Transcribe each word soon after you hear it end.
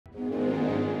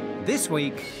This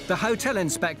week, the hotel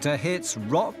inspector hits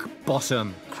rock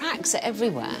bottom. Cracks are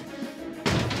everywhere.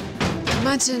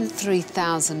 Imagine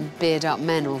 3,000 beard-up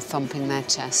men all thumping their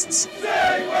chests.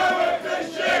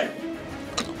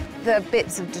 There are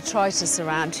bits of detritus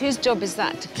around. Whose job is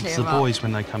that to clear up? It's the boys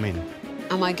when they come in.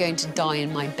 Am I going to die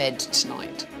in my bed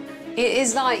tonight? It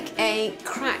is like a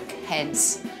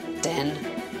crackhead's den.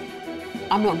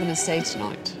 I'm not going to stay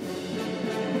tonight.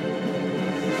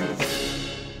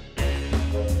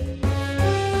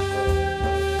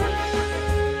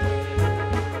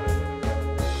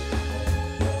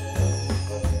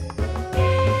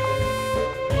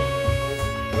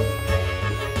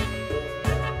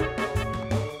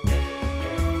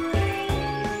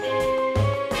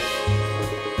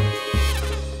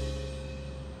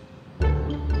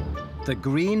 The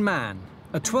Green Man,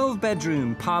 a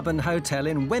 12-bedroom pub and hotel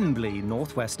in Wembley,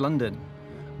 northwest London,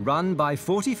 run by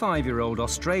 45-year-old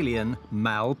Australian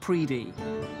Mel Preedy.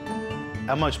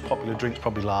 Our most popular drink's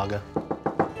probably lager.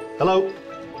 Hello.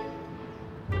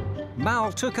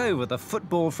 Mal took over the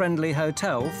football-friendly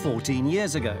hotel 14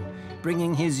 years ago,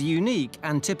 bringing his unique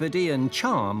Antipodean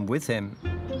charm with him.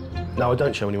 No, I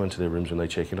don't show anyone to their rooms when they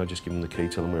check in. I just give them the key,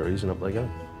 tell them where it is, and up they go.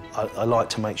 I like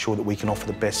to make sure that we can offer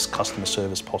the best customer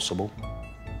service possible.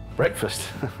 Breakfast.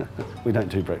 We don't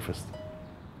do breakfast.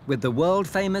 With the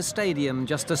world-famous stadium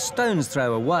just a stone's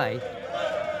throw away,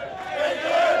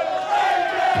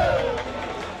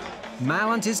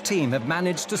 Mal and his team have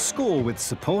managed to score with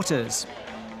supporters.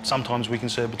 Sometimes we can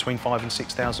serve between 5,000 and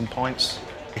 6,000 pints.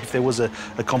 If there was a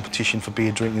competition for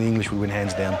beer drinking in English, we win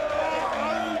hands down.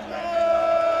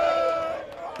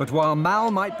 But while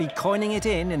Mal might be coining it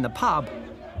in the pub,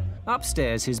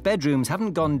 upstairs his bedrooms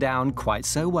haven't gone down quite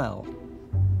so well.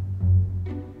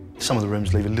 Some of the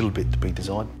rooms leave a little bit to be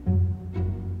desired.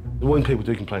 When people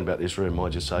do complain about this room, I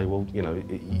just say, well, you know,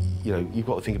 you've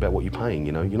got to think about what you're paying,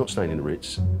 you know? You're not staying in the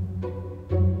Ritz.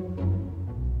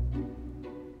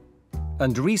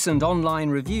 And recent online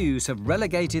reviews have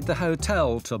relegated the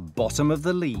hotel to bottom of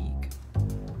the league.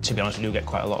 To be honest, we do get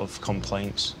quite a lot of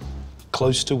complaints.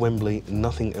 Close to Wembley,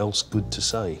 nothing else good to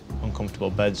say. Uncomfortable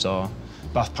beds or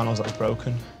bath panels that are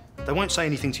broken. They won't say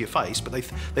anything to your face, but they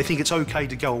think it's OK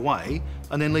to go away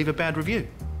and then leave a bad review.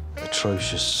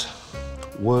 Atrocious.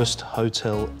 Worst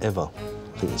hotel ever.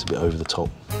 I think it's a bit over the top.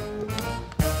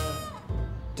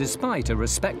 Despite a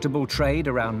respectable trade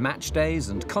around match days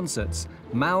and concerts,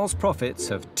 Mal's profits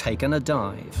have taken a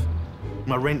dive.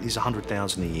 My rent is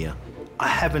 $100,000 a year. I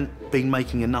haven't been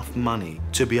making enough money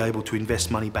to be able to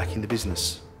invest money back in the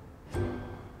business.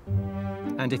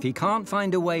 And if he can't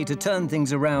find a way to turn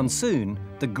things around soon,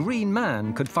 the Green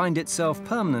Man could find itself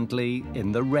permanently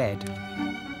in the red.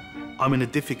 I'm in a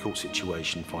difficult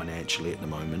situation financially at the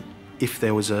moment. If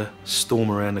there was a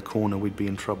storm around the corner, we'd be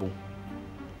in trouble.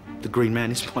 The Green Man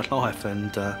is my life,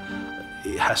 and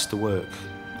it has to work.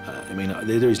 I mean,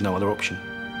 there is no other option.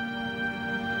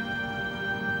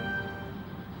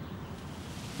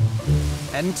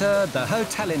 Enter the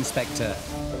hotel inspector.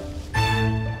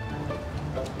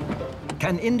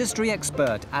 Can industry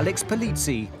expert Alex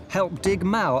Polizzi help dig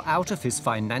Mal out of his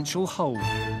financial hole?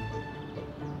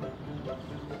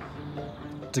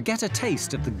 To get a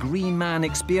taste of the Green Man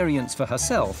experience for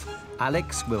herself,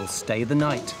 Alex will stay the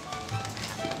night.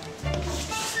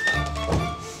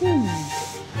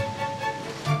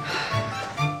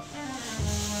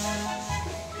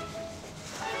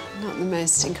 Not the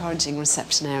most encouraging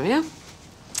reception area.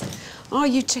 Are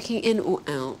you checking in or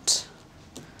out?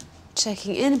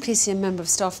 Checking in, please see a member of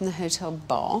staff from the hotel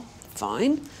bar.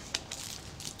 Fine.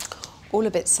 All a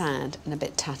bit sad and a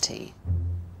bit tatty.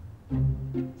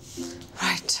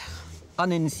 Right.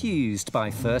 Unenthused by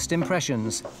first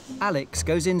impressions, Alex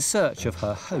goes in search of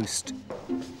her host.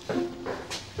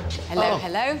 Hello, Oh.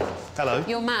 hello. Hello.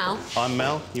 You're Mal. I'm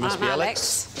Mel. You must I'm be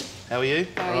Alex. How are you?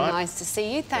 Very All right. nice to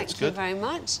see you. Thank That's you good. very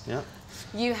much. Yeah.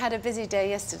 You had a busy day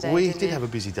yesterday, We didn't did you? have a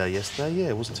busy day yesterday, yeah.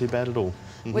 It wasn't too bad at all.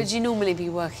 Would you normally be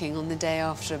working on the day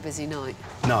after a busy night?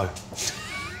 No.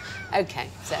 OK,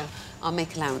 so I'll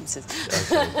make allowances.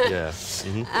 Okay,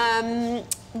 yeah.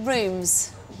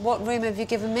 Rooms. What room have you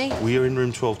given me? We are in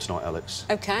room 12 tonight, Alex.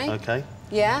 OK. OK.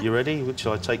 Yeah? You ready?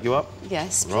 Shall I take you up?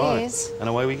 Yes, please. Right. And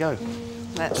away we go.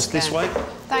 Let's Just go. this way?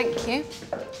 Thank you.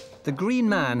 The Green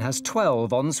Man has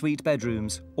 12 ensuite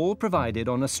bedrooms, all provided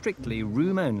on a strictly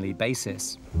room-only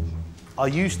basis. I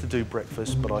used to do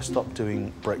breakfast, but I stopped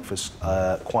doing breakfast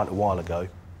quite a while ago.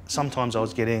 Sometimes I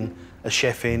was getting a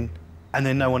chef in, and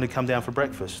then no one had come down for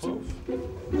breakfast. Thank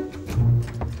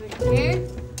you. Here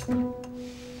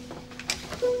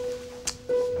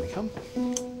we come.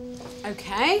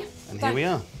 OK. And here we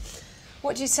are.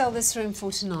 What do you sell this room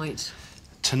for tonight?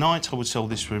 Tonight I would sell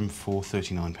this room for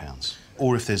 £39.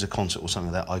 Or if there's a concert or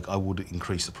something like that, I would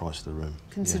increase the price of the room.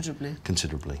 Considerably? Yeah.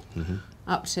 Considerably.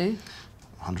 Up to?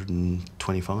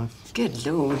 125. Good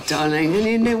Lord, darling.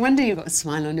 And no wonder you've got a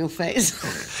smile on your face.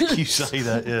 You say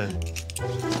that, yeah.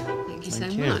 Thank you so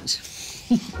much.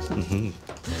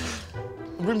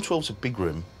 Room 12's a big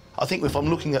room. I think if I'm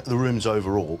looking at the rooms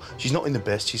overall, she's not in the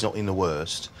best, she's not in the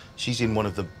worst. She's in one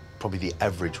of the, probably the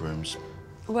average rooms.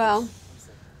 Well,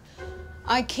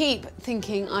 I keep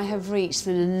thinking I have reached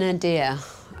the nadir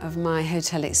of my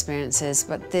hotel experiences,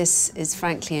 but this is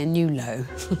frankly a new low.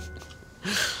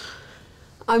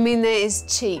 I mean, there is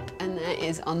cheap and there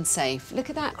is unsafe. Look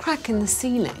at that crack in the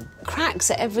ceiling. Cracks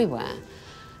are everywhere.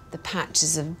 The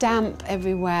patches of damp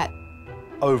everywhere.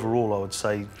 Overall, I would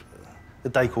say the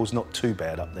decor's not too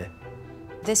bad up there.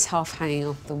 This half hanging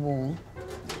off the wall.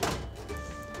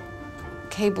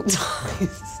 Cable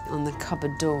ties on the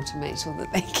cupboard door to make sure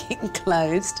that they keep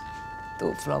closed.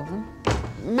 Thoughtful of them.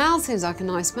 Mal seems like a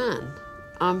nice man.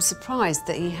 I'm surprised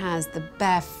that he has the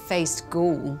bare-faced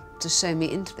gall to show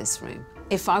me into this room.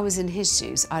 If I was in his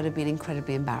shoes, I'd have been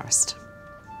incredibly embarrassed.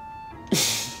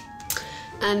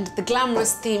 And the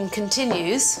glamorous theme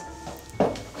continues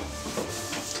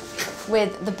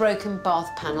with the broken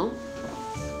bath panel.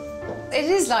 It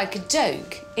is like a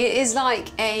joke. It is like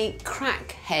a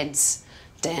crackhead's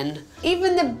den.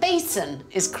 Even the basin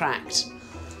is cracked.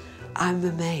 I'm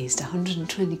amazed,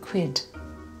 120 quid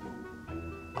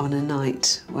on a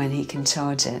night when he can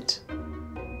charge it.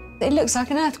 It looks like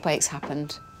an earthquake's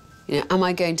happened. You know, am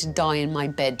I going to die in my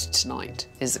bed tonight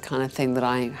is the kind of thing that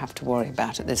I have to worry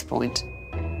about at this point.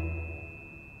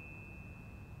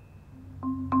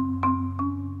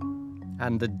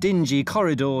 And the dingy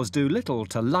corridors do little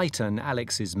to lighten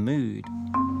Alex's mood.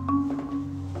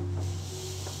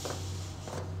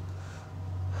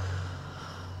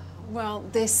 Well,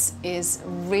 this is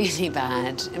really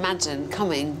bad. Imagine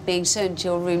being shown to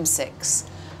your room 6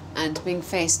 and being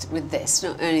faced with this,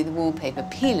 not only the wallpaper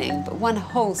peeling, but one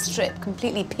whole strip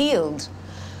completely peeled.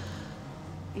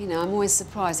 You know, I'm always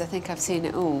surprised. I think I've seen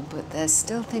it all, but there's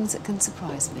still things that can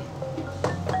surprise me.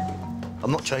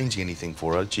 I'm not changing anything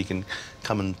for her. She can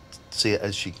come and see it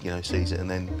as she, you know, sees it, and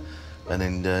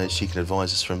then she can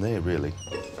advise us from there, really.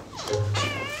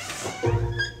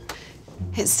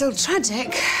 It's still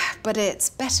tragic, but it's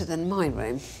better than my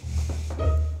room.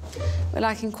 Well,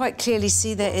 I can quite clearly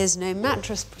see there is no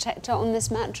mattress protector on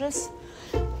this mattress.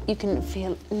 You can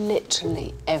feel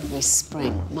literally every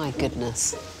spring. My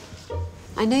goodness.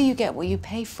 I know you get what you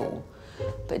pay for,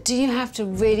 but do you have to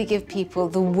really give people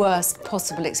the worst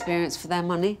possible experience for their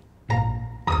money?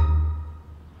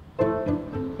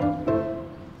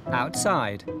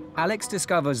 Outside, Alex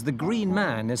discovers the Green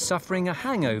Man is suffering a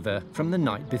hangover from the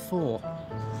night before.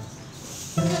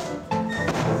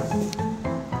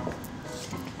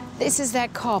 This is their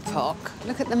car park.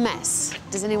 Look at the mess.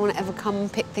 Does anyone ever come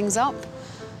and pick things up?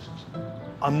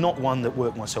 I'm not one that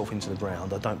worked myself into the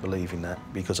ground. I don't believe in that,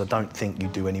 because I don't think you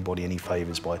do anybody any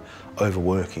favours by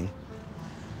overworking.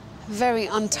 Very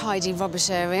untidy rubbish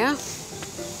area.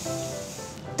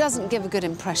 Doesn't give a good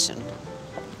impression.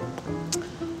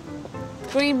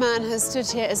 Green Man has stood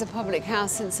here as a public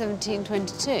house since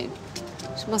 1722,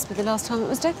 which must be the last time it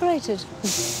was decorated.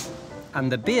 And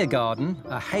the beer garden,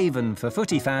 a haven for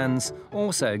footy fans,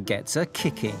 also gets a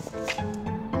kicking.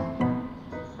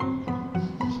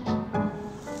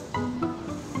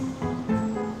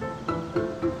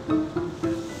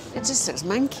 It just looks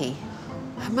manky.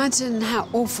 Imagine how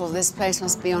awful this place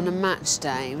must be on a match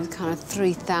day with kind of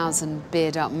 3,000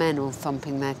 beard-up men all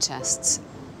thumping their chests.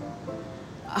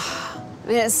 I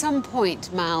mean, at some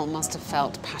point, Mal must have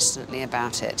felt passionately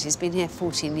about it. He's been here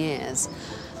 14 years.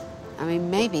 I mean,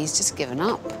 maybe he's just given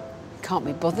up. Can't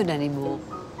be bothered anymore.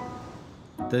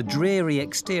 The dreary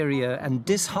exterior and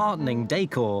disheartening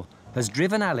decor has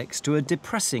driven Alex to a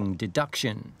depressing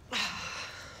deduction.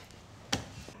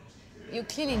 You're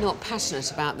clearly not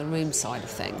passionate about the room side of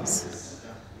things.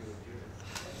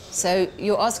 So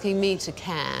you're asking me to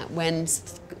care when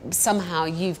somehow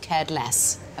you've cared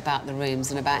less about the rooms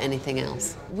and about anything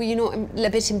else. Were you not a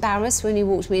bit embarrassed when you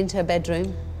walked me into a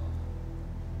bedroom?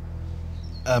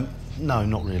 No,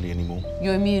 not really anymore.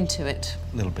 You're immune to it?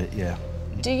 A little bit, yeah.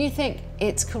 Do you think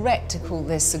it's correct to call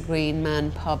this a Green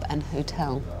Man pub and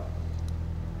hotel?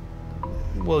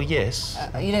 Well, yes.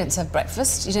 You don't serve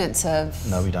breakfast, you don't serve...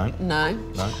 No, we don't. No?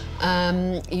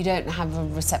 No. You don't have a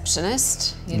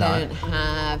receptionist, you No. don't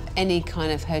have any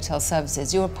kind of hotel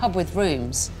services. You're a pub with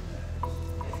rooms.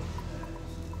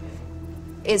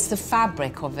 It's the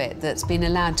fabric of it that's been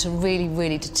allowed to really,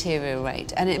 really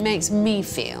deteriorate, and it makes me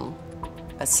feel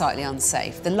slightly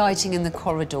unsafe. The lighting in the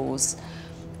corridors,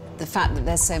 the fact that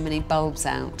there's so many bulbs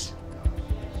out.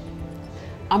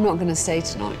 I'm not going to stay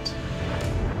tonight.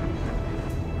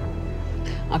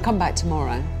 I'll come back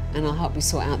tomorrow and I'll help you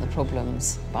sort out the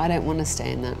problems, but I don't want to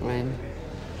stay in that room.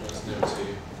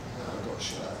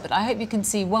 But I hope you can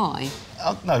see why.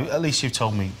 No, at least you've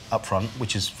told me up front,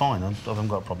 which is fine. I haven't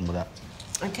got a problem with that.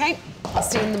 OK, I'll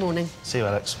see you in the morning. See you,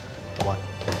 Alex. Bye-bye.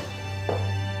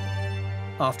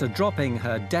 After dropping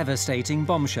her devastating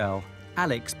bombshell,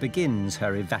 Alex begins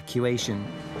her evacuation.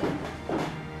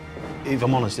 If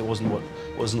I'm honest, it wasn't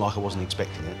like I wasn't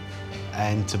expecting it.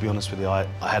 And to be honest with you, I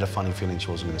had a funny feeling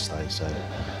she wasn't going to stay, so...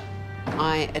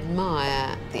 I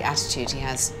admire the attitude he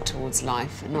has towards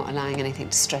life and not allowing anything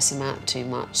to stress him out too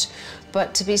much.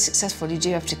 But to be successful, you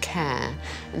do have to care,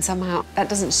 and somehow that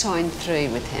doesn't shine through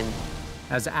with him.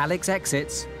 As Alex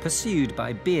exits, pursued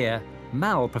by beer,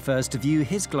 Mal prefers to view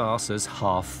his glass as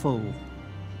half full.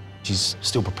 She's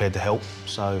still prepared to help,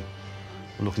 so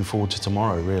we're looking forward to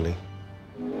tomorrow, really.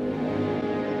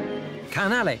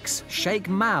 Can Alex shake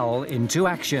Mal into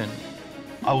action?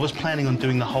 I was planning on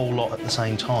doing the whole lot at the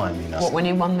same time, you know. What, when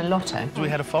he won the lotto? We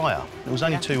had a fire. It was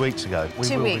only 2 weeks ago.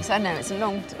 2 weeks, I know, it's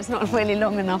not really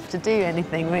long enough to do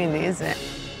anything, really, is it?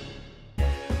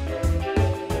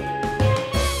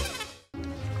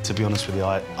 To be honest with you,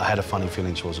 I had a funny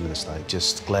feeling she wasn't going to stay.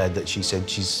 Just glad that she said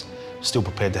she's still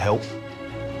prepared to help.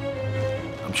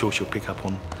 I'm sure she'll pick up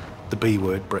on the B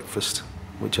word, breakfast,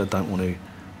 which I don't want to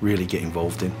really get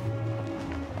involved in.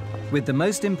 With the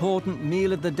most important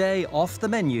meal of the day off the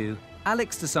menu,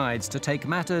 Alex decides to take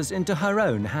matters into her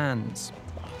own hands.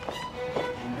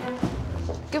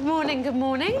 Good morning, good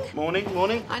morning. Morning,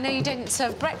 morning. I know you don't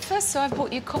serve breakfast, so I've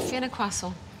bought you coffee and a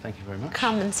croissant. Thank you very much.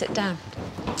 Come and sit down.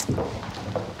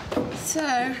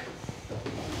 So,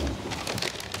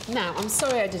 now, I'm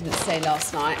sorry I didn't stay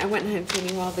last night. I went home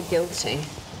feeling rather guilty.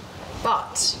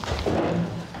 But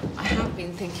I have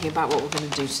been thinking about what we're going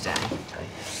to do today. Okay.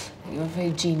 You're a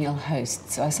very genial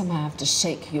host, so I somehow have to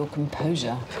shake your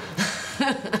composure.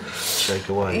 Shake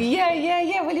away.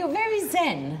 Yeah. Well, you're very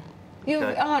zen,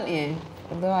 Okay. aren't you?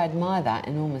 Although I admire that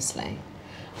enormously.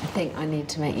 I think I need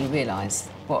to make you realise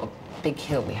what a big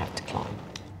hill we have to climb.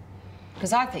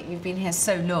 Because I think you've been here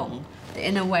so long that,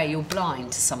 in a way, you're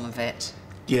blind to some of it.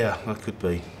 Yeah, that could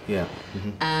be, yeah.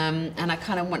 And I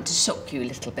kind of want to shock you a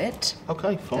little bit.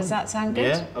 OK, fine. Does that sound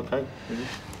good? Yeah, OK.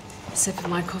 Sip of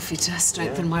my coffee to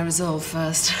strengthen my resolve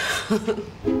first.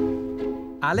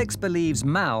 Alex believes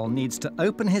Mal needs to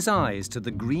open his eyes to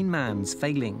the Green Man's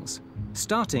failings,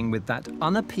 starting with that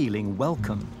unappealing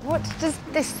welcome. What does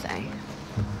this say?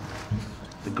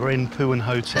 The Gren Poo and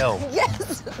Hotel.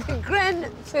 Yes, the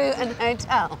Gren Poo and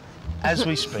Hotel. As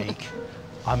we speak,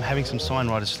 I'm having some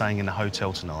signwriters staying in the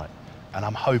hotel tonight, and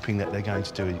I'm hoping that they're going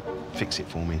to fix it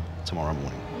for me tomorrow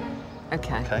morning.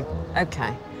 OK.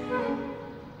 OK.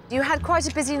 You had quite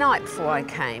a busy night before I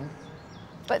came,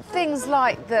 but things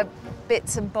like the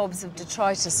bits and bobs of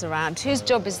detritus around, whose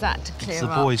job is that to clear It's up?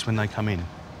 the boys when they come in.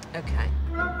 OK.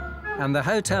 And the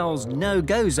hotel's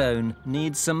no-go zone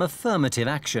needs some affirmative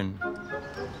action.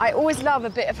 I always love a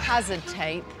bit of hazard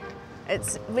tape.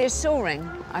 It's reassuring,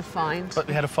 I find. But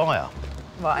we had a fire.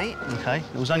 Right. OK?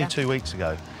 It was only 2 weeks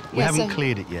ago. We Yeah, haven't so-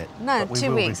 cleared it yet. No, but we 2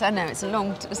 will be. weeks, I know, it's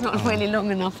not really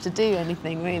long enough to do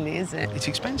anything, really, is it? It's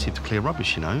expensive to clear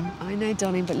rubbish, you know. I know,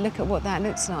 darling, but look at what that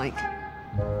looks like.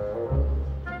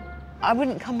 I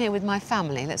wouldn't come here with my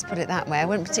family, let's put it that way. I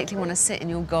wouldn't particularly want to sit in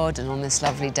your garden on this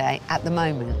lovely day at the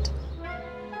moment.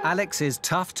 Alex's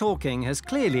tough talking has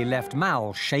clearly left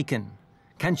Mal shaken.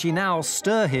 Can she now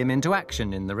stir him into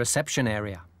action in the reception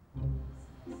area?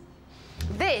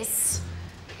 This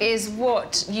is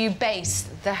what you base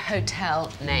the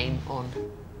hotel name on.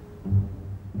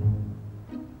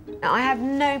 Now, I have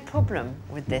no problem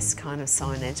with this kind of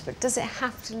signage, but does it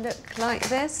have to look like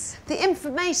this? The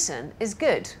information is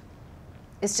good.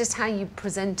 It's just how you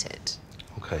present it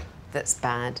OK. that's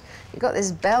bad. You've got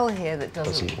this bell here that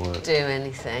doesn't work. do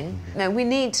anything. No, we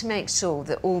need to make sure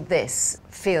that all this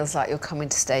feels like you're coming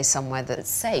to stay somewhere that's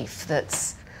safe,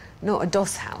 that's not a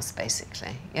DOS house,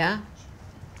 basically, yeah?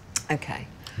 OK.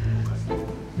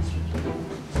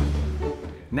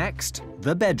 Next,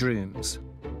 the bedrooms.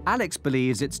 Alex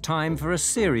believes it's time for a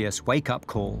serious wake-up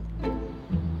call.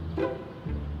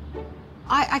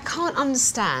 I can't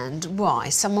understand why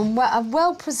someone, a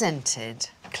well-presented,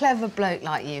 clever bloke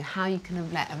like you, how you can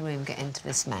have let a room get into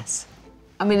this mess.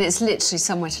 I mean, it's literally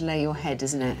somewhere to lay your head,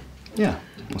 isn't it? Yeah,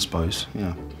 I suppose,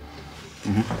 yeah.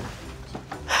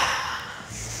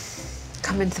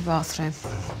 Come into the bathroom.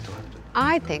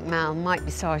 I think Mal might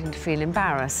be starting to feel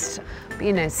embarrassed. But,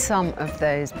 you know, some of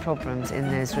those problems in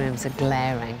those rooms are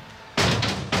glaring.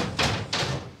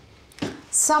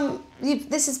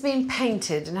 This has been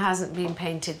painted and hasn't been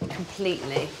painted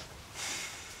completely.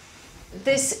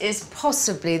 This is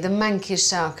possibly the mankiest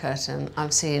shower curtain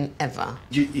I've seen ever.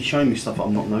 You're showing me stuff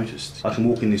I've not noticed. I can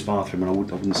walk in this bathroom and I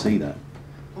wouldn't see that.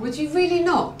 Would you really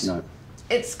not? No.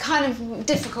 It's kind of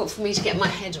difficult for me to get my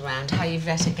head around how you've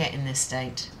let it get in this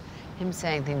state. Him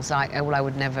saying things like, oh, well, I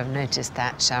would never have noticed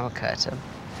that shower curtain.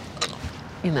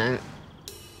 You know.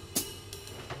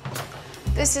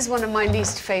 This is one of my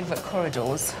least favourite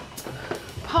corridors,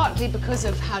 partly because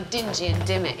of how dingy and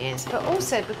dim it is, but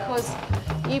also because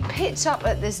you pitch up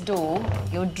at this door,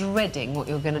 you're dreading what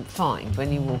you're going to find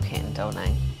when you walk in,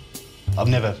 darling. I've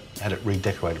never had it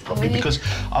redecorated properly because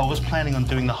I was planning on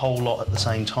doing the whole lot at the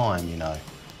same time, you know.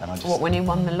 And I just... What, when you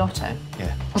won the lotto?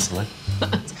 Yeah, possibly.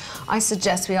 I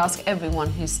suggest we ask everyone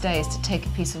who stays to take a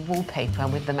piece of wallpaper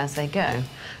with them as they go.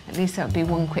 At least that would be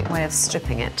one quick way of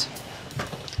stripping it.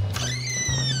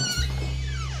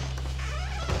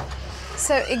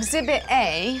 So Exhibit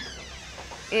A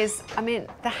is, I mean,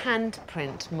 the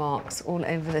handprint marks all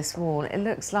over this wall. It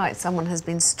looks like someone has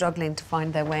been struggling to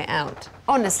find their way out.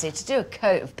 Honestly, to do a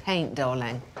coat of paint,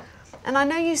 darling. And I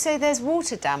know you say there's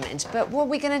water damage, but what are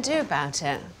we going to do about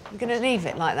it? We're going to leave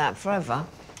it like that forever?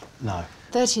 No.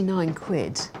 39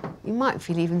 quid. You might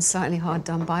feel even slightly hard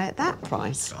done by at that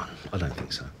price. I don't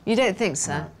think so. You don't think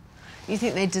so? No. You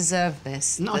think they deserve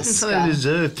this? No, I don't think they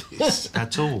deserve this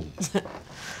at all.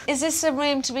 Is this a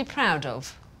room to be proud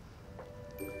of?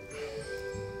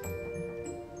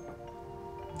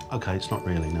 OK, it's not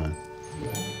really, no.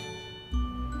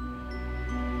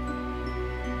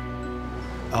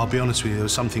 I'll be honest with you, there were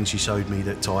some things you showed me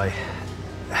that I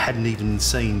hadn't even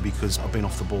seen because I've been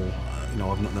off the ball. You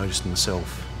know, I've not noticed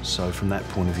myself. So from that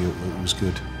point of view, it was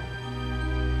good.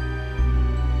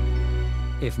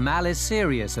 If Mal is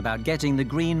serious about getting the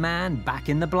Green Man back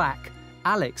in the black,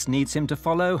 Alex needs him to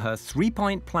follow her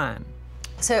three-point plan.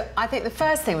 So I think the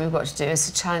first thing we've got to do is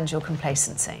to challenge your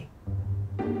complacency.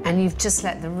 And you've just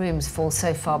let the rooms fall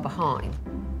so far behind.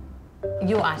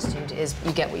 Your attitude is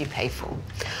you get what you pay for.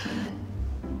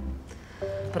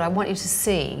 But I want you to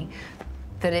see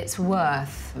that it's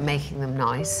worth making them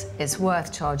nice, it's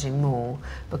worth charging more,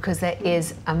 because there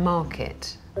is a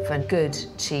market for good,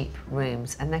 cheap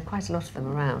rooms, and there are quite a lot of them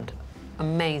around.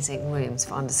 Amazing rooms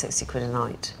for under 60 quid a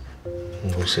night.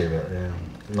 We'll see about that, yeah.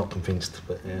 I'm not convinced,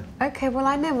 but yeah. OK, well,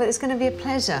 I know, but it's going to be a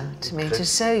pleasure to me to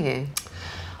show you.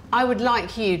 I would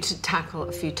like you to tackle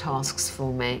a few tasks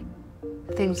for me.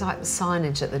 Things like the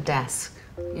signage at the desk.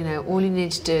 You know, all you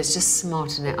need to do is just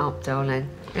smarten it up, darling.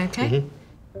 OK?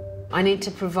 I need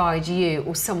to provide you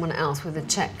or someone else with a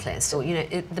checklist, or, you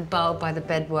know, the bulb by the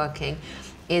bed working,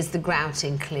 is the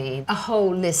grouting clean, a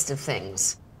whole list of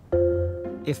things.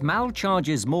 If Mal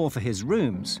charges more for his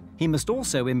rooms, he must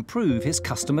also improve his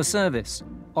customer service,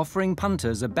 offering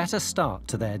punters a better start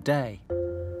to their day.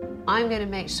 I'm going to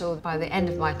make sure that by the end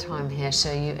of my time here,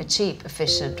 show you a cheap,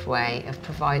 efficient way of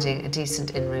providing a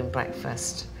decent in-room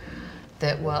breakfast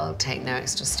that will take no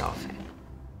extra staffing.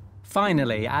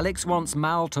 Finally, Alex wants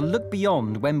Mal to look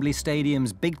beyond Wembley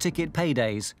Stadium's big-ticket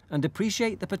paydays and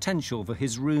appreciate the potential for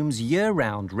his room's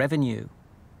year-round revenue.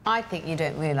 I think you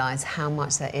don't realise how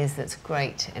much there is that's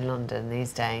great in London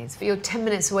these days. But you're 10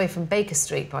 minutes away from Baker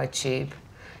Street by tube.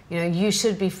 You know, you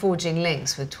should be forging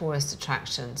links with tourist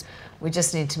attractions. We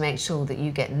just need to make sure that you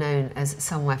get known as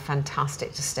somewhere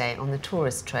fantastic to stay on the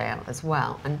tourist trail as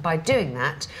well. And by doing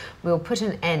that, we'll put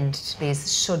an end to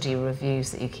these shoddy reviews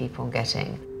that you keep on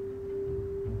getting.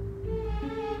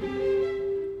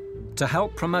 To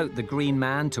help promote the Green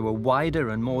Man to a wider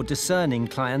and more discerning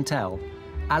clientele,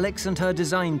 Alex and her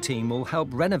design team will help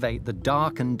renovate the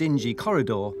dark and dingy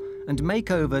corridor and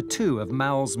make over 2 of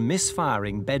Mal's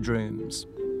misfiring bedrooms.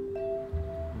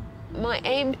 My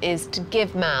aim is to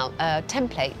give Mal a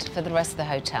template for the rest of the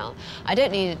hotel. I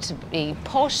don't need it to be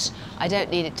posh, I don't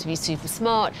need it to be super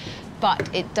smart,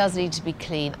 but it does need to be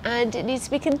clean and it needs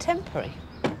to be contemporary.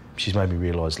 She's made me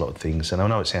realise a lot of things, and I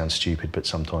know it sounds stupid, but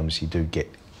sometimes you do get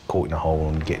caught in a hole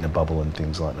and get in a bubble and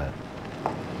things like that.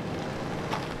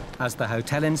 As the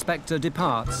hotel inspector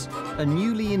departs, a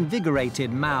newly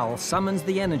invigorated Mal summons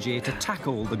the energy to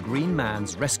tackle the Green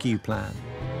Man's rescue plan.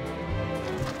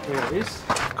 There it is.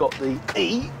 Got the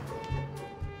E.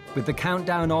 With the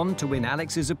countdown on to win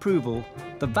Alex's approval,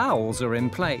 the vowels are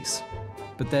in place.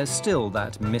 But there's still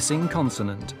that missing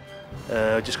consonant.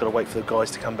 Just got to wait for the guys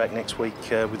to come back next week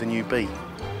with a new B.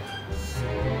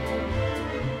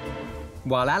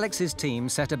 While Alex's team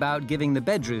set about giving the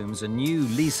bedrooms a new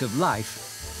lease of life,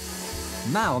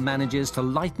 Mal manages to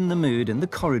lighten the mood in the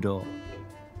corridor. Oh,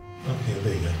 yeah,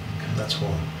 there you go. That's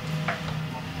why.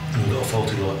 You've got a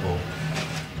faulty light bulb.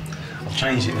 I've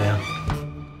changed it now.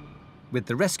 With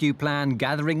the rescue plan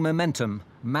gathering momentum,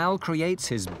 Mal creates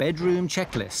his bedroom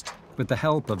checklist with the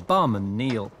help of barman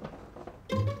Neil.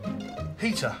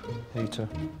 Heater. Heater.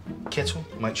 Kettle.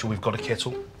 Make sure we've got a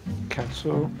kettle.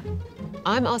 Kettle.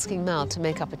 I'm asking Mal to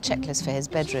make up a checklist for his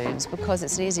bedrooms because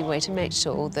it's an easy way to make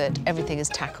sure that everything is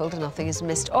tackled and nothing is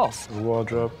missed off. A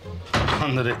wardrobe.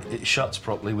 And that it shuts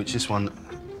properly, which this one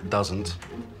doesn't.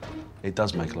 It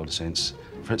does make a lot of sense.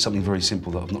 For something very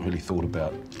simple that I've not really thought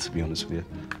about, to be honest with you.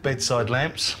 Bedside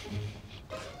lamps.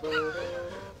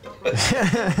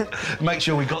 Make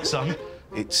sure we got some.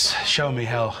 It's showing me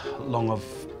how long I've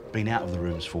been out of the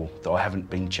rooms for, that I haven't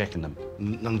been checking them.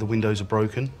 None of the windows are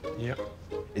broken. Yep.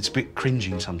 It's a bit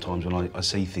cringing sometimes when I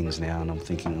see things now and I'm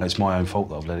thinking it's my own fault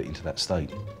that I've let it into that state.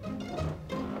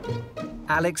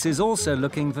 Alex is also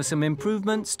looking for some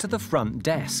improvements to the front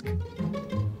desk.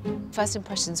 First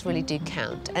impressions really do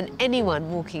count, and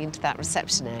anyone walking into that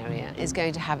reception area is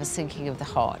going to have a sinking of the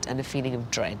heart and a feeling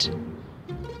of dread.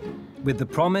 With the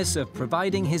promise of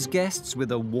providing his guests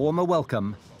with a warmer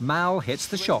welcome, Mal hits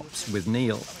the shops with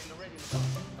Neil.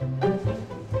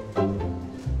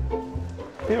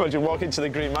 You know, you walk into the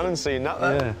Green Man and seeing that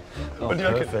there. Yeah. Oh, What do you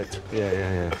reckon? perfect.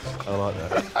 Yeah. I like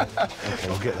that. OK,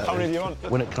 I'll get that. How many then. do you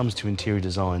want? When it comes to interior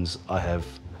designs, I have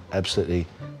absolutely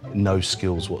no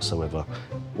skills whatsoever.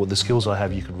 Well, the skills I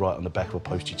have, you could write on the back of a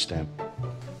postage stamp.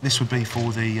 This would be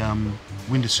for the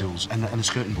windowsills and the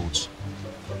skirting boards.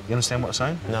 You understand what I'm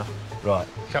saying? No. Right.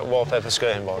 Can't wallpaper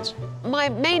skirting boards. My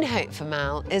main hope for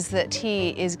Mal is that he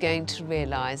is going to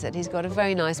realise that he's got a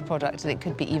very nice product and it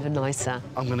could be even nicer.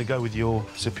 I'm going to go with your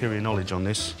superior knowledge on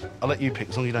this. I'll let you pick,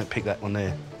 as long as you don't pick that one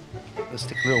there. Let's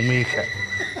stick a little meerkat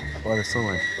by the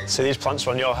side. See, these plants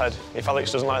are on your head. If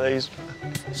Alex doesn't like these,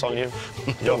 it's on you.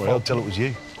 Don't worry, I'll tell it was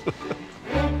you.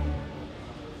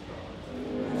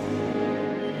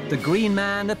 The Green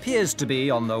Man appears to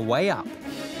be on the way up.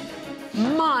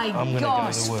 My I'm gonna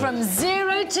gosh, go to work. from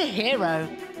zero to hero.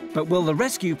 But will the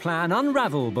rescue plan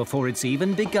unravel before it's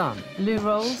even begun? Loo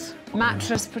rolls,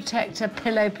 mattress protector,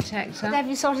 pillow protector. Have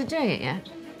you started doing it yet?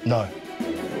 No.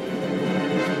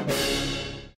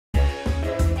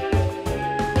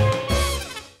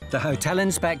 The hotel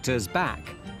inspector's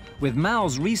back. With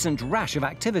Mal's recent rash of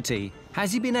activity,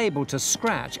 has he been able to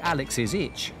scratch Alex's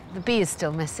itch? The B is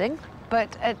still missing,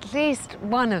 but at least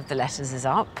one of the letters is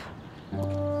up.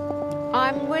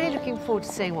 I'm really looking forward to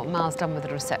seeing what Mal's done with the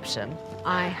reception.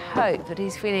 I hope that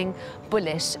he's feeling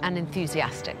bullish and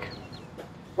enthusiastic.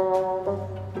 Hello.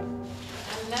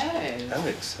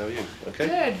 Alex, how are you? OK?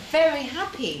 Good, very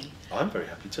happy. I'm very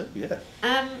happy too, yeah.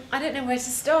 I don't know where to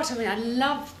start. I mean, I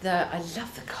love the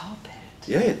carpet.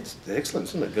 Yeah, it's excellent,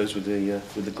 isn't it? It goes with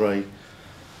the grey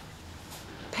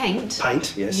Paint.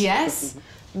 paint, yes. Yes.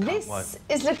 This wait.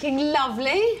 is looking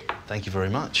lovely. Thank you very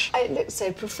much. It looks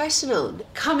so professional.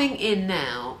 Coming in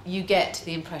now, you get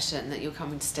the impression that you're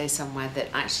coming to stay somewhere that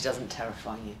actually doesn't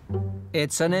terrify you.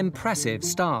 It's an impressive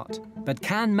start, but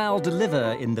can Mal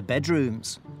deliver in the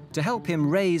bedrooms? To help him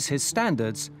raise his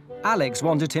standards, Alex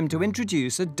wanted him to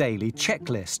introduce a daily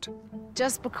checklist.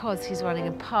 Just because he's running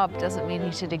a pub doesn't mean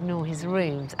he should ignore his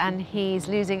rooms, and he's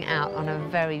losing out on a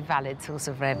very valid source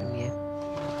of revenue.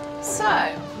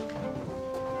 So,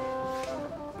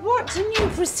 what new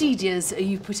procedures are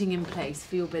you putting in place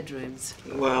for your bedrooms?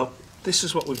 Well, this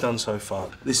is what we've done so far.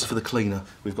 This is for the cleaner.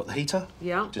 We've got the heater.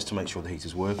 Yeah. Just to make sure the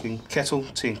heater's working. Kettle,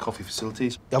 tea and coffee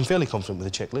facilities. I'm fairly confident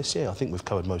with the checklist, yeah. I think we've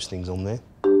covered most things on there.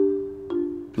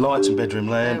 Lights and bedroom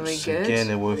lamps. Very good. Again,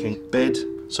 they're working. Bed,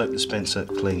 soap dispenser,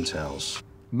 clean towels.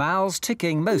 Mal's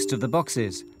ticking most of the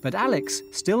boxes, but Alex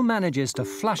still manages to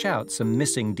flush out some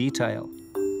missing detail.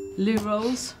 Loo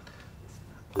rolls,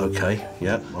 OK,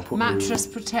 yeah. I'll put mattress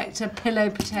protector, pillow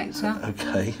protector.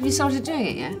 OK. Have you started doing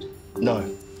it yet? No.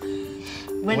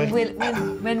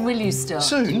 When will you start?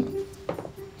 Soon.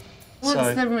 Once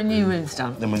So- the new room's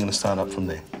done. Then we're going to start up from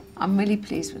there. I'm really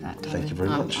pleased with that, darling. Thank you very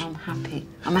much. I'm happy.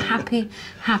 I'm a happy,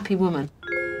 happy woman.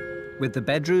 With the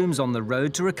bedrooms on the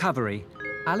road to recovery,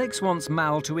 Alex wants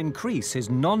Mal to increase his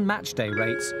non-match day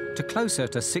rates to closer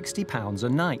to £60 a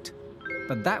night.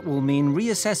 But that will mean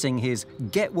reassessing his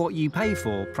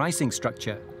get-what-you-pay-for pricing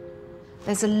structure.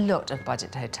 There's a lot of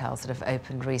budget hotels that have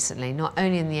opened recently, not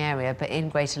only in the area, but in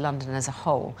Greater London as a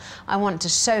whole. I want to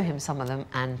show him some of them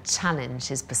and challenge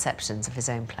his perceptions of his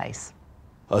own place.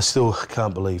 I still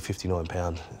can't believe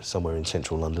 £59 somewhere in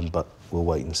central London, but we'll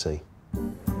wait and see.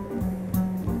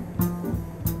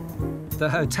 The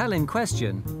hotel in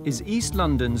question is East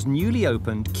London's newly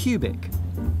opened Cubic.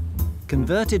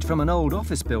 Converted from an old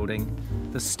office building,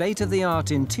 the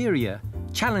state-of-the-art interior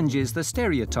challenges the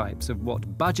stereotypes of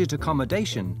what budget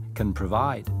accommodation can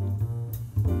provide.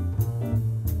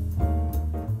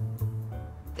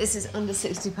 This is under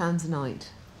 £60 a night.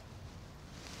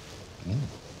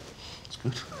 It's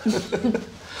good.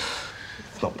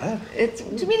 It's not bad.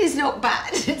 Do you mean it's not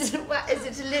bad? It's not bad. Is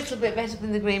it a little bit better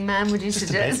than the Green Man, would you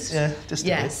suggest? Yeah, just a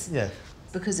bit. Yeah.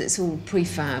 Because it's all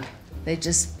prefab. They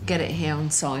just get it here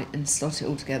on site and slot it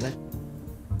all together.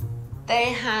 They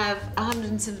have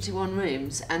 171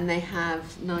 rooms and they have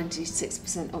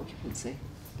 96% occupancy.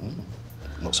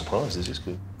 Not surprised, this is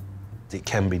good. It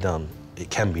can be done. It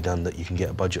can be done that you can get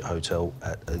a budget hotel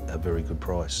at a very good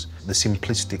price. The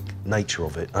simplistic nature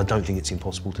of it, I don't think it's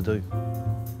impossible to do.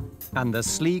 And the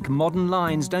sleek, modern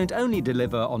lines don't only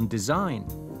deliver on design.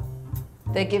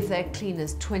 They give their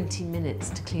cleaners 20 minutes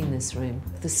to clean this room.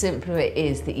 The simpler it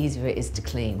is, the easier it is to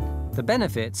clean. The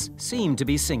benefits seem to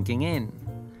be sinking in.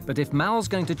 But if Mal's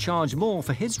going to charge more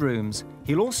for his rooms,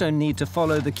 he'll also need to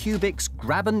follow the Cubic's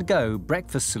grab-and-go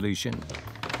breakfast solution.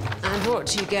 And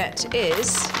what you get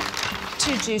is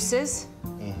 2 juices,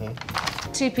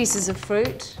 2 pieces of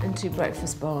fruit and 2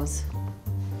 breakfast bars.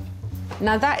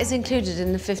 Now that is included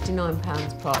in the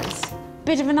 £59 price.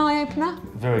 Bit of an eye-opener?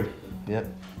 Very, yeah.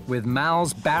 With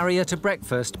Mal's barrier to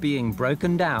breakfast being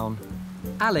broken down,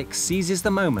 Alex seizes the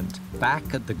moment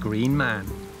back at the Green Man.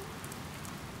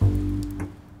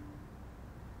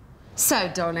 So,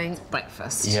 darling,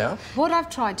 breakfast. Yeah. What I've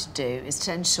tried to do is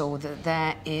to ensure that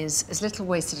there is as little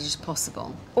wastage as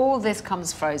possible. All this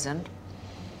comes frozen,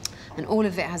 and all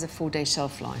of it has a 4-day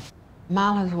shelf life.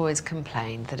 Mal has always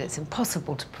complained that it's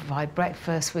impossible to provide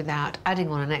breakfast without adding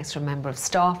on an extra member of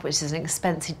staff, which is an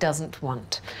expense he doesn't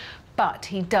want. But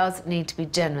he does need to be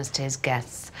generous to his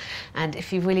guests, and if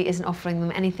he really isn't offering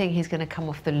them anything, he's going to come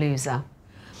off the loser.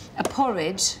 A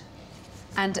porridge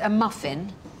and a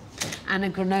muffin and a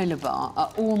granola bar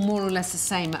are all more or less the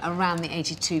same at around the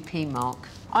 82p mark.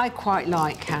 I quite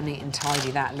like how neat and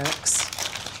tidy that looks.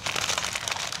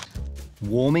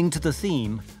 Warming to the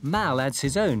theme, Mal adds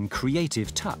his own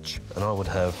creative touch. And I would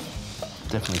have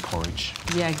definitely porridge.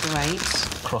 Yeah, great.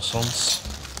 Croissants.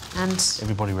 And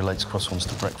Everybody relates croissants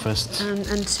to breakfast.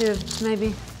 and 2 of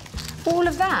maybe all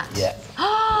of that. Yeah.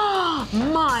 Oh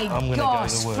my I'm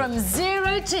gosh! go to work. From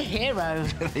 0 to hero.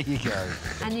 There you go.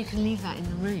 And you can leave that in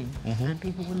the room, and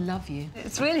people will love you.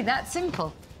 It's really that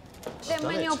simple. Then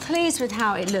when you're pleased with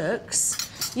how it looks,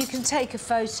 you can take a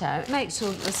photo, make sure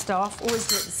that the staff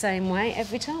always look the same way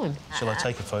every time. Shall I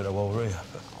take a photo while we're here?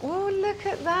 Oh, look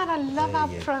at that. I love how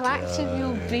proactive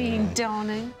you're being,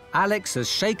 darling. Alex has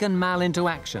shaken Mal into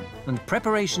action, and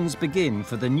preparations begin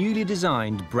for the newly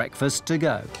designed breakfast to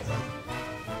go.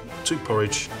 2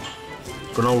 porridge,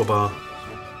 granola bar,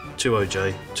 2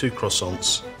 OJ, 2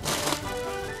 croissants,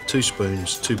 2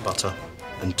 spoons, 2 butter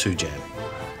and 2 jam.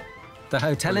 The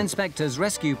hotel inspector's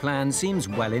rescue plan seems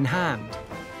well in hand.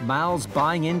 Mal's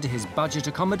buying into his budget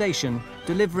accommodation,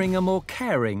 delivering a more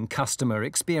caring customer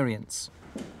experience.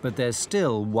 But there's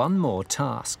still one more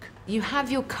task. You have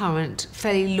your current,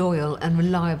 fairly loyal and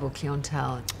reliable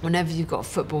clientele. Whenever you've got a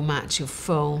football match, you're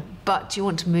full, but you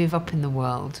want to move up in the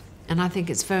world. And I think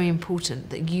it's very important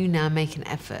that you now make an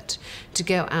effort to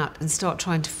go out and start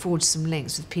trying to forge some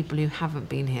links with people who haven't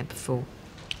been here before.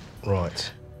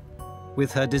 Right.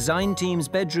 With her design team's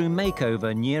bedroom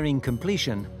makeover nearing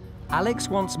completion, Alex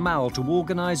wants Mal to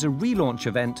organise a relaunch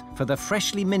event for the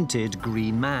freshly minted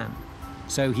Green Man.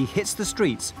 So he hits the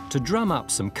streets to drum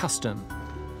up some custom.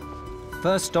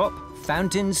 First stop,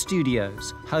 Fountain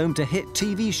Studios, home to hit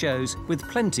TV shows with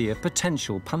plenty of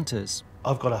potential punters.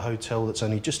 I've got a hotel that's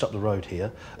only just up the road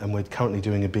here, and we're currently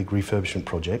doing a big refurbishment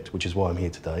project, which is why I'm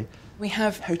here today. We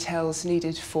have hotels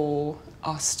needed for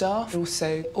our staff,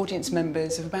 also audience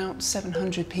members of about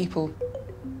 700 people.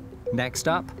 Next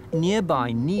up,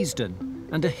 nearby Neasden,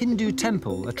 and a Hindu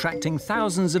temple attracting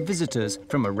thousands of visitors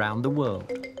from around the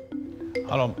world.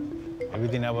 Hello.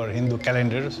 Within our Hindu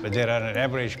calendars, there are an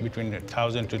average between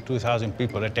 1,000 to 2,000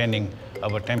 people attending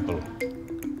our temple.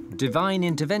 Divine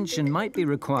intervention might be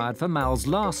required for Mal's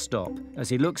last stop as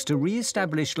he looks to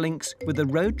re-establish links with the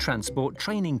road transport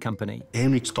training company.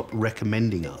 Henry stopped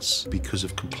recommending us because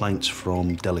of complaints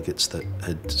from delegates that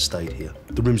had stayed here.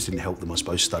 The rooms didn't help them, I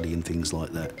suppose, studying things like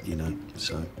that, you know,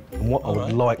 so. And what I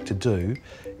would like to do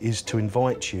is to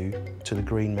invite you to the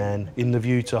Green Man in the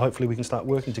view to hopefully we can start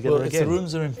working together again. Well, if the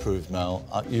rooms are improved, Mel,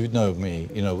 you know me,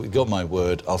 you know, got my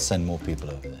word, I'll send more people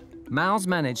over there. Mal's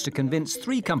managed to convince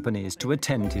 3 companies to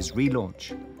attend his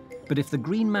relaunch. But if the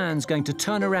Green Man's going to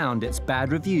turn around its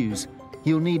bad reviews,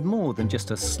 he'll need more than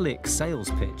just a slick sales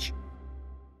pitch.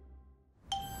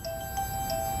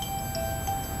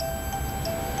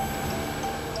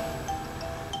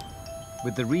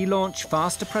 With the relaunch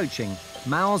fast approaching,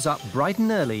 Mal's up bright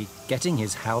and early, getting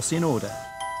his house in order.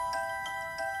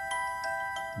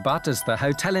 But as the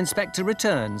hotel inspector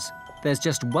returns, there's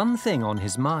just one thing on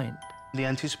his mind. The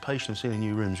anticipation of seeing the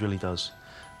new rooms really does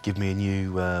give me a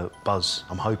new buzz.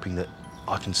 I'm hoping that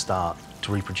I can start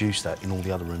to reproduce that in all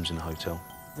the other rooms in the hotel.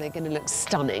 They're going to look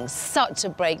stunning. Such a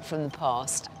break from the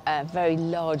past. A very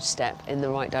large step in the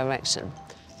right direction.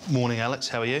 Morning, Alex.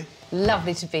 How are you?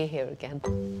 Lovely to be here again.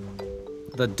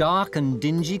 The dark and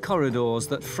dingy corridors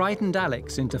that frightened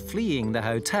Alex into fleeing the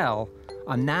hotel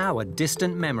are now a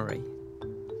distant memory,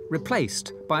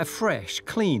 replaced by a fresh,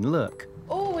 clean look.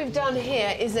 All we've done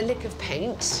here is a lick of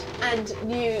paint and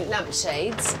new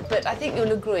lampshades, but I think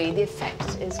you'll agree the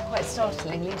effect is quite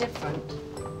startlingly different.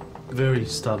 Very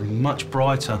startling, much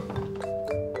brighter.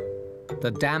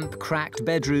 The damp, cracked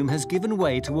bedroom has given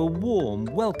way to a warm,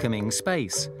 welcoming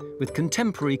space with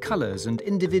contemporary colours and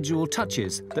individual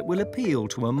touches that will appeal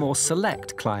to a more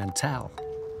select clientele.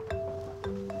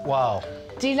 Wow.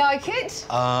 Do you like it?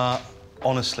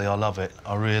 Honestly, I love it.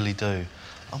 I really do.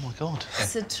 Oh, my God.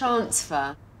 It's a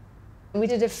transfer. We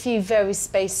did a few very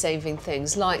space-saving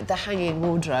things, like the hanging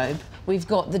wardrobe. We've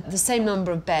got the same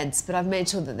number of beds, but I've made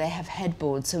sure that they have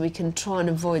headboards so we can try and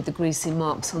avoid the greasy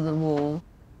marks on the wall.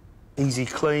 Easy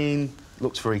clean,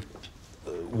 looks very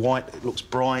white, it looks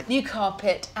bright. New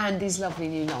carpet and these lovely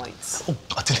new lights. Oh,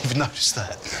 I didn't even notice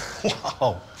that.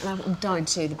 Wow. And I'm dying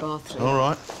to see the bathroom. All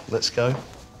right, let's go.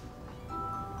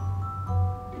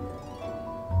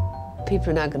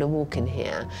 People are now going to walk in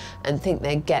here and think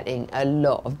they're getting a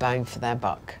lot of bang for their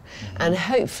buck. And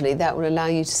hopefully that will allow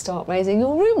you to start raising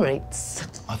your room rates.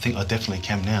 I think I definitely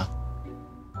can now.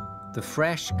 The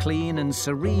fresh, clean and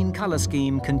serene colour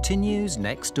scheme continues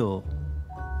next door.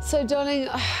 So, darling,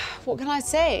 what can I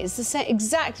say? It's the same,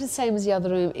 exactly the same as the other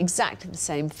room, exactly the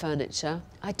same furniture.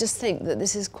 I just think that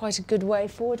this is quite a good way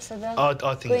forward for them.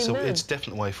 I think it's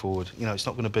definitely a way forward. You know, it's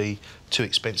not going to be too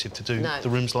expensive to do the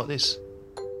rooms like this.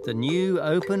 The new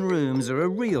open rooms are a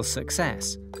real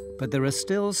success, but there are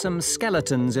still some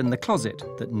skeletons in the closet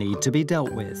that need to be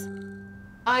dealt with.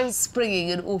 I'm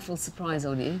springing an awful surprise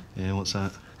on you. Yeah, what's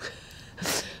that?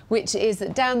 Which is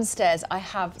that downstairs I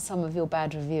have some of your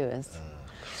bad reviewers.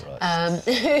 I'm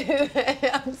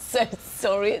so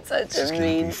sorry, it's such a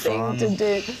mean thing to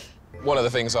do. One of the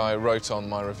things I wrote on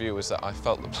my review was that I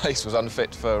felt the place was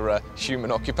unfit for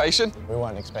human occupation. We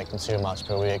weren't expecting too much,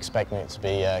 but we were expecting it to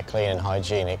be clean and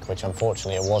hygienic, which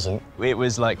unfortunately it wasn't. It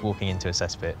was like walking into a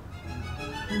cesspit.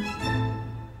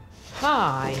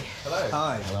 Hi. Hello.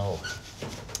 Hi. Hello.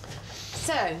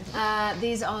 So,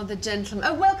 these are the gentlemen.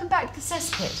 Oh, welcome back to the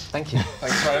cesspit. Thank you.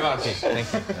 Thanks very much. Thank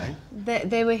you.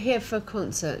 They were here for a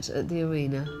concert at the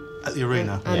arena. At the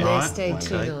arena? And they stayed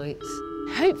 2 nights.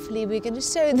 Hopefully we're going to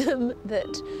show them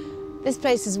that this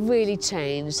place has really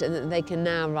changed and that they can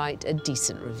now write a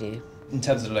decent review. In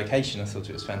terms of the location, I thought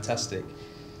it was fantastic.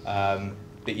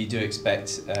 But you do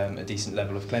expect a decent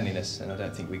level of cleanliness, and I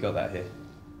don't think we got that here.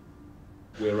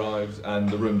 We arrived and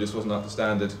the room just wasn't up to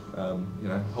standard. You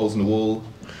know, holes in the wall,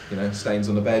 you know, stains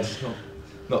on the bed.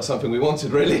 Not something we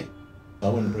wanted, really. I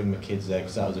wouldn't bring my kids there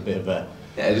because that was a bit of a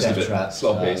just a bit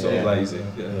sloppy, sort of lazy.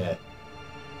 Yeah.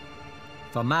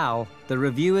 For Mal, the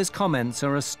reviewer's comments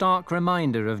are a stark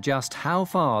reminder of just how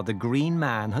far the Green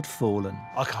Man had fallen.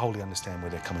 I can wholly understand where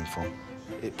they're coming from.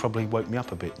 It probably woke me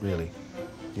up a bit, really,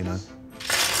 you know.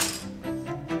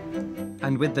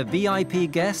 And with the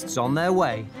VIP guests on their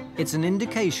way, it's an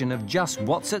indication of just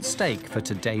what's at stake for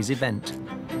today's event.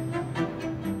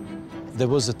 There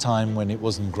was a time when it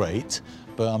wasn't great,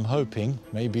 but I'm hoping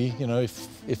maybe, you know,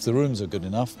 if the rooms are good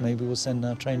enough, maybe we'll send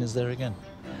our trainers there again.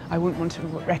 I wouldn't want to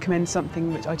recommend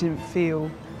something which I didn't feel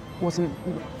wasn't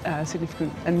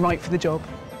significant and right for the job.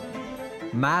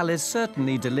 Mal is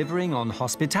certainly delivering on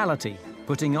hospitality,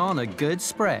 putting on a good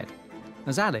spread,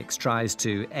 as Alex tries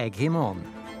to egg him on.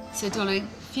 So, darling,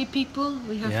 a few people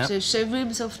we have to show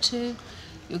rooms off to.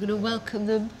 You're going to welcome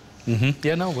them.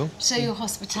 Yeah, no, I will. Show your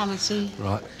hospitality.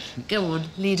 Right. Go on,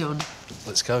 lead on.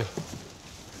 Let's go.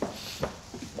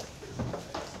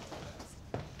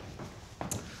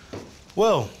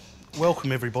 Well,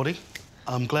 welcome everybody.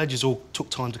 I'm glad you all took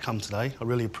time to come today. I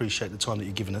really appreciate the time that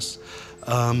you've given us.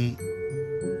 And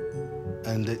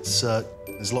it's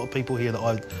there's a lot of people here that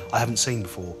I haven't seen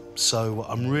before. So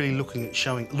I'm really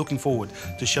looking forward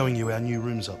to showing you our new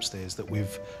rooms upstairs that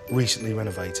we've recently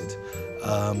renovated.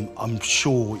 I'm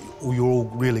sure you're all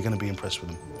really going to be impressed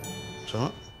with them. Is that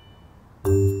right?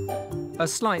 A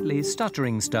slightly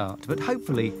stuttering start, but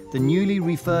hopefully the newly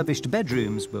refurbished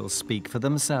bedrooms will speak for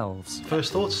themselves.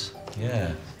 First thoughts?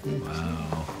 Yeah.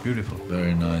 Wow. Beautiful.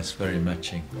 Very nice, very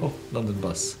matching. Oh, London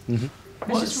bus. It's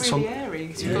just really airy,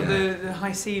 because you've got the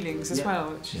high ceilings as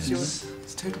well, which is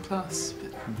it's a total plus.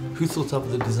 But... Who thought up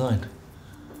the design?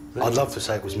 I'd love to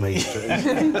say it was me.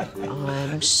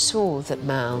 I'm sure that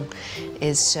Mel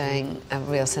is showing a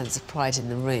real sense of pride in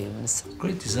the rooms.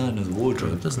 Great design of the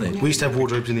wardrobe, doesn't it? We used to have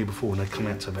wardrobes in here before, and they'd come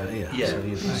out to about here. Yeah. So,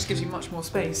 It just gives you much more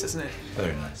space, doesn't it?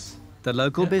 Very nice. The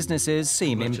local businesses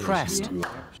seem impressed.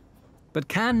 But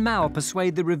can Mel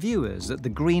persuade the reviewers that the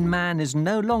Green Man is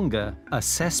no longer a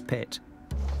cesspit?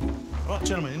 Right,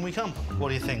 gentlemen, in we come. What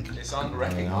do you think? It's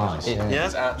unrecognisable. Yeah?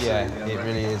 It's absolutely It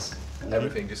really is.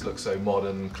 Everything just looks so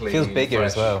modern, clean. Feels bigger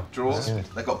fresh. as well. Drawers.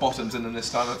 They've got bottoms in them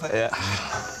this time, have they?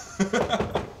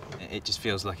 Yeah. It just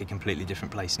feels like a completely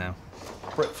different place now.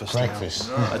 Breakfast. Breakfast.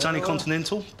 Now. It's only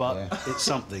continental, but it's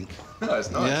something. No, it's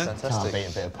nice. Yeah? Can't Fantastic. beat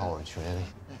a bit of porridge,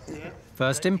 really.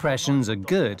 First impressions are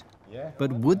good,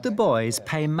 but would the boys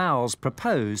pay Mal's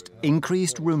proposed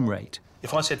increased room rate?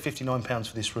 If I said £59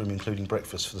 for this room, including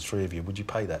breakfast for the three of you, would you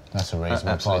pay that? That's a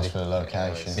reasonable price for the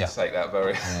location. Yeah. Take that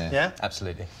very. Yeah?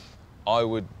 Absolutely. I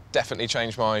would definitely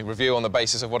change my review on the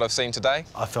basis of what I've seen today.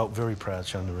 I felt very proud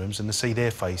showing the rooms and to see their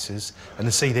faces and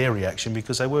to see their reaction,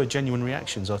 because they were genuine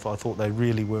reactions. I thought they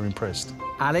really were impressed.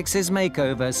 Alex's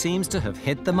makeover seems to have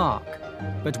hit the mark.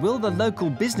 But will the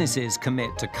local businesses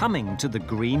commit to coming to the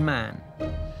Green Man?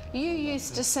 You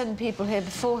used to send people here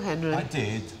before, Henry. I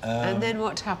did. And then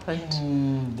what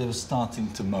happened? They were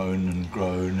starting to moan and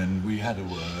groan, and we had a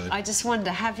word. I just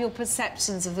wonder, have your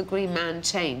perceptions of the Green Man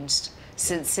changed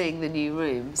since seeing the new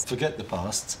rooms? Forget the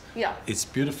past. Yeah. It's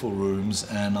beautiful rooms,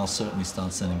 and I'll certainly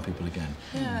start sending people again.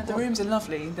 Yeah, the rooms are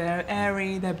lovely. They're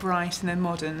airy, they're bright, and they're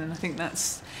modern, and I think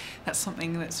that's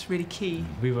something that's really key.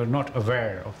 We were not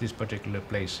aware of this particular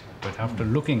place, but after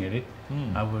looking at it,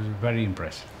 I was very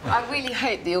impressed. I really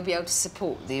hope that you'll be able to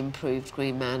support the improved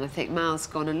Green Man. I think Mal's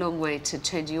gone a long way to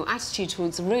changing your attitude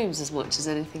towards the rooms as much as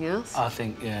anything else. I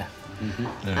think, yeah.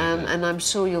 And I'm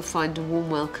sure you'll find a warm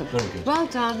welcome. Very good. Well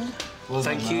done. Well,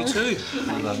 Thank you too.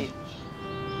 Thank you.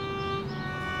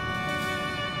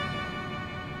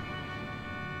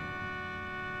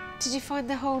 Did you find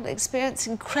the whole experience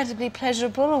incredibly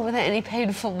pleasurable, or were there any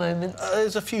painful moments?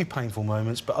 There's a few painful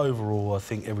moments, but overall I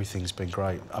think everything's been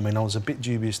great. I mean, I was a bit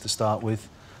dubious to start with,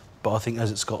 but I think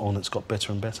as it's got on, it's got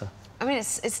better and better. I mean,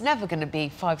 it's never going to be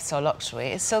five-star luxury.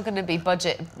 It's still going to be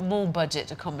more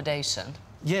budget accommodation.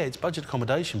 Yeah, it's budget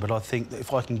accommodation, but I think that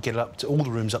if I can get it up to all the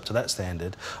rooms up to that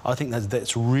standard, I think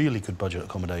that's really good budget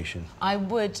accommodation. I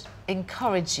would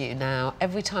encourage you now,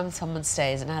 every time someone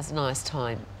stays and has a nice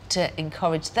time, to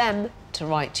encourage them to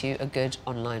write you a good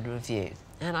online review.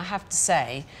 And I have to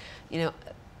say, you know,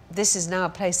 this is now a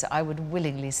place that I would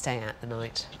willingly stay at the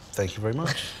night. Thank you very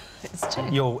much. It's true.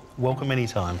 You're welcome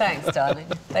anytime. Thanks, darling.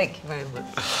 Thank you very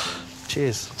much.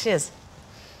 Cheers. Cheers.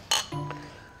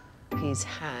 He's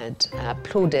had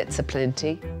plaudits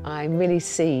aplenty. I really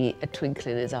see a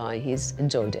twinkle in his eye. He's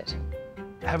enjoyed it.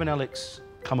 Having Alex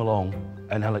come along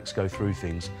and Alex go through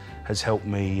things has helped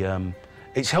me.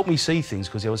 It's helped me see things,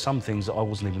 because there were some things that I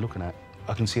wasn't even looking at.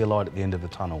 I can see a light at the end of the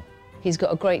tunnel. He's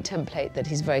got a great template that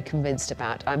he's very convinced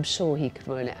about. I'm sure he could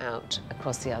roll it out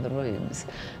across the other rooms.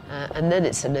 And then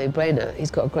it's a no-brainer.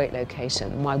 He's got a great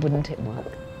location. Why wouldn't it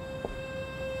work?